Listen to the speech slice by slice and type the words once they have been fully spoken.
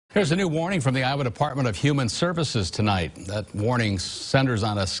There's a new warning from the Iowa Department of Human Services tonight. That warning centers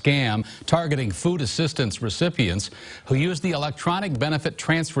on a scam targeting food assistance recipients who use the electronic benefit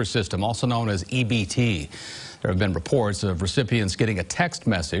transfer system, also known as EBT. There have been reports of recipients getting a text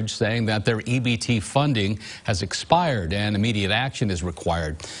message saying that their EBT funding has expired and immediate action is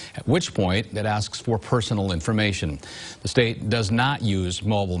required, at which point it asks for personal information. The state does not use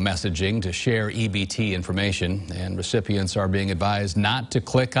mobile messaging to share EBT information, and recipients are being advised not to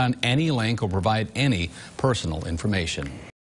click on any link or provide any personal information.